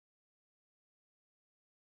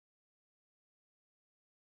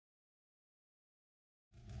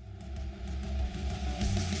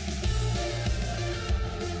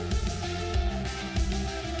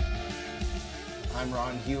I'm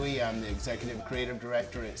Ron Huey. I'm the Executive Creative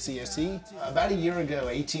Director at CSE. About a year ago,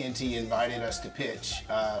 AT&T invited us to pitch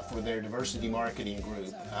for their diversity marketing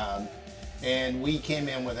group. And we came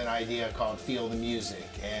in with an idea called Feel the Music.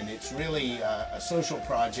 And it's really a social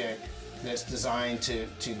project that's designed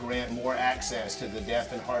to grant more access to the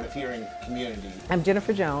deaf and hard of hearing community. I'm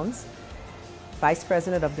Jennifer Jones, Vice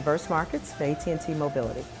President of Diverse Markets for AT&T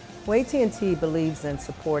Mobility. Well, AT&T believes in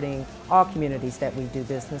supporting all communities that we do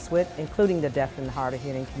business with, including the deaf and hard of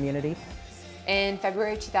hearing community. In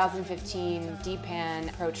February 2015, DPAN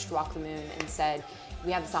approached Walk the Moon and said,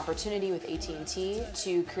 we have this opportunity with AT&T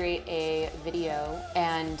to create a video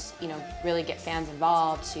and really get fans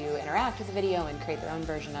involved to interact with the video and create their own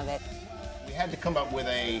version of it. We had to come up with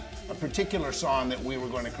a particular song that we were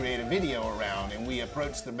going to create a video around, and we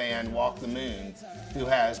approached the band Walk the Moon, who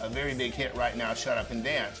has a very big hit right now, Shut Up and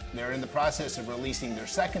Dance. They're in the process of releasing their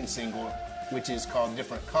second single, which is called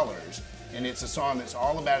Different Colors, and it's a song that's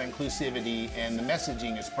all about inclusivity, and the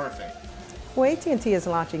messaging is perfect. Well, AT&T is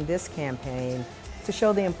launching this campaign to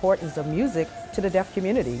show the importance of music to the deaf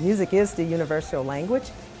community. Music is the universal language,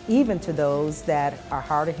 even to those that are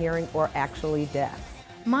hard of hearing or actually deaf.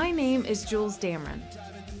 My name is Jules Dameron.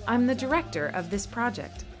 I'm the director of this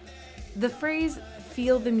project. The phrase,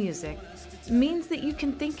 feel the music, means that you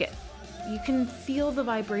can think it, you can feel the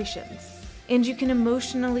vibrations, and you can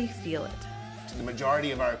emotionally feel it. The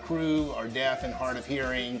majority of our crew are deaf and hard of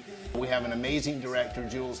hearing. We have an amazing director,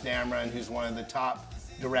 Jules Dameron, who's one of the top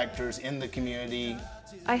directors in the community.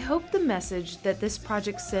 I hope the message that this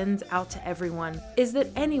project sends out to everyone is that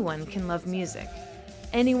anyone can love music.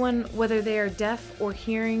 Anyone, whether they are deaf or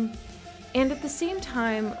hearing, and at the same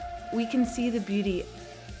time, we can see the beauty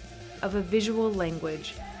of a visual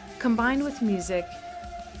language combined with music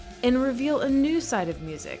and reveal a new side of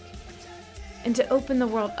music, and to open the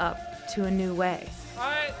world up to a new way. All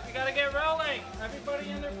right, we gotta get rolling. Everybody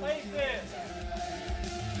in their places.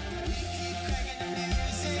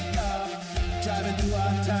 Driving through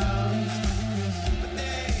our town, but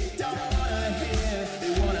they don't wanna hear.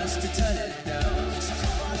 They want us to turn it down.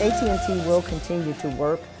 AT&T will continue to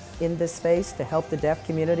work in this space to help the deaf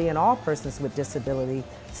community and all persons with disability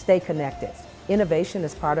stay connected. Innovation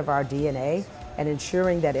is part of our DNA, and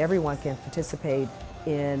ensuring that everyone can participate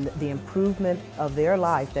in the improvement of their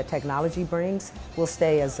life that technology brings will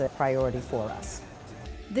stay as a priority for us.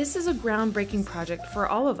 This is a groundbreaking project for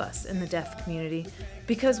all of us in the deaf community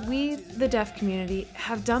because we, the deaf community,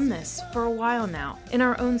 have done this for a while now in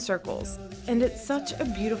our own circles, and it's such a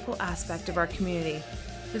beautiful aspect of our community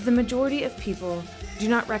that the majority of people do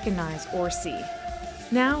not recognize or see.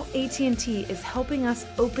 Now AT&T is helping us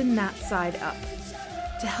open that side up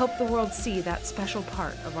to help the world see that special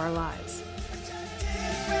part of our lives.